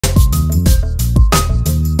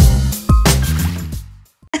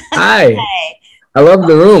Hi. I love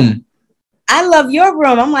the room. I love your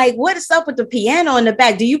room. I'm like, what is up with the piano in the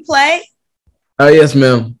back? Do you play? Oh, yes,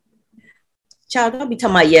 ma'am. Child, don't be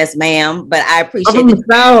talking about yes, ma'am, but I I'm appreciate from that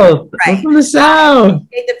the South. you're I'm right. from the South.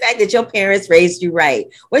 The fact that your parents raised you right.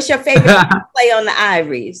 What's your favorite song to play on the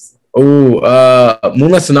ivories? Oh,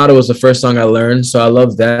 Moonlight Sonata was the first song I learned, so I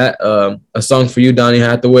love that. A Song for You, Donny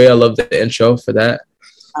Hathaway. I love the intro for that.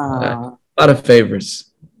 Uh, A lot of favorites.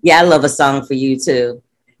 yeah, I love a song for you too.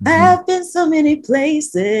 Mhm. I've been so many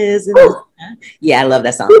places. Yeah, I love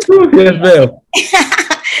that song. Yes, ma'am.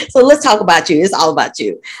 So let's talk about you. It's all about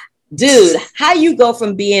you. Dude, how you go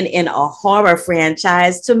from being in a horror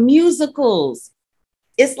franchise to musicals?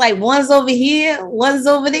 It's like one's over here, one's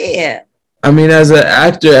over there. I mean, as an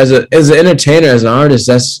actor, as an entertainer, as an artist,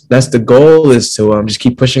 that's the goal is to just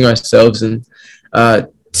keep pushing ourselves and uh,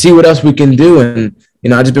 see what else we can do. And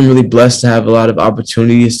I've just been really blessed to have a lot of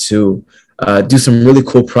opportunities to do some really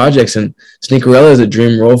cool projects. And Sneakerella is a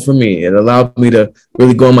dream role for me. It allowed me to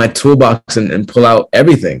really go in my toolbox and pull out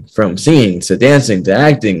everything from singing to dancing to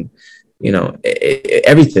acting.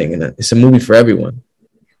 Everything, and it's a movie for everyone.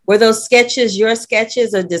 Were those sketches your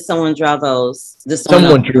sketches, or did someone draw those? Did someone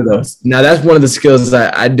else Someone draw drew those? those. Now that's one of the skills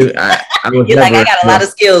that I do. I was You're like, I never. got a lot of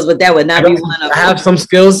skills, but that would not be one of I them. have some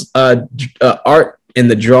skills. Art in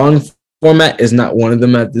the drawing format is not one of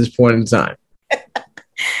them at this point in time.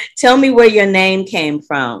 Tell me where your name came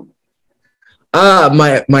from.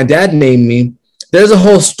 My dad named me. There's a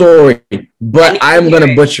whole story, but I'm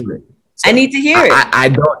gonna butcher it. I So need to hear it.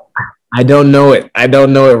 I don't know it. I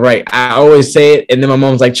don't know it right. I always say it, and then my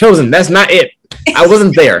mom's like, "Chosen, that's not it." I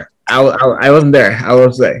wasn't there. I wasn't there. I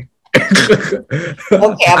will say.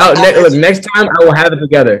 Okay, Look, next time I will have it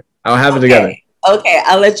together. I'll have it together. Okay,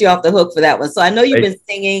 I'll let you off the hook for that one. So I know you've been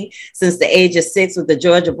singing since the age of 6 with the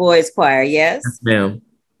Georgia Boys Choir, yes? Yes, ma'am.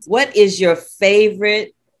 What is your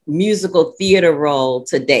favorite musical theater role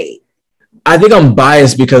to date? I think I'm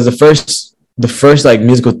biased because the first like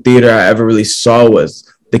musical theater I ever really saw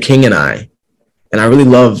was The King and I, and I really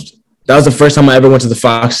loved. That was the first time I ever went to the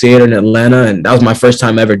Fox Theater in Atlanta, and that was my first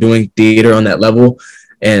time ever doing theater on that level.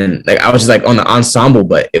 And like I was just like on the ensemble,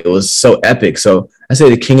 but it was so epic. So I say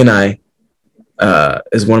The King and I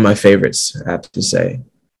is one of my favorites. I have to say.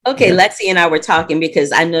 Okay, Yeah. Lexi and I were talking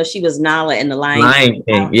because I know she was Nala in The Lion Lion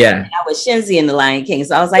King, yeah. I was Shenzi in The Lion King.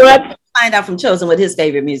 So I was like, let's find out from Chosen what his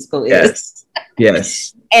favorite musical is. Yes.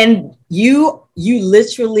 Yes. And you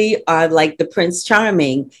literally are like the Prince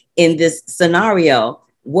Charming in this scenario.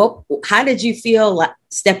 How did you feel like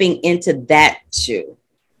stepping into that shoe?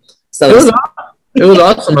 So It was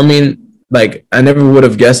awesome. I mean, like I never would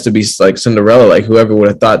have guessed to be like Cinderella. Like whoever would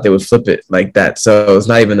have thought they would flip it like that. So it's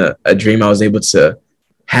not even a dream I was able to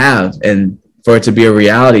have, and for it to be a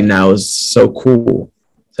reality now is so cool.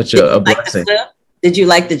 Such a blessing. Did you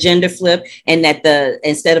like the gender flip and that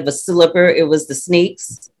instead of a slipper, it was the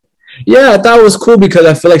sneaks? Yeah, I thought it was cool because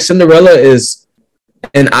I feel like Cinderella is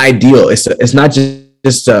an ideal. It's not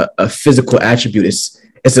just a physical attribute.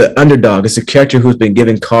 It's an underdog. It's a character who's been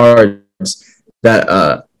given cards that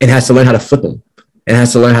and has to learn how to flip them and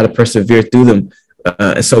has to learn how to persevere through them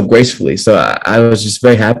and so gracefully. So I was just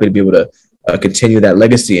very happy to be able to continue that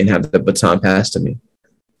legacy and have the baton passed to me.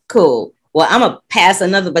 Cool. Well, I'm gonna pass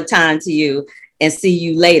another baton to you and see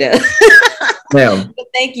you later. Ma'am.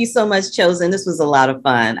 Thank you so much, Chosen. This was a lot of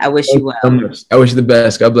fun. I wish you well. I wish you the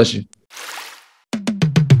best. God bless you.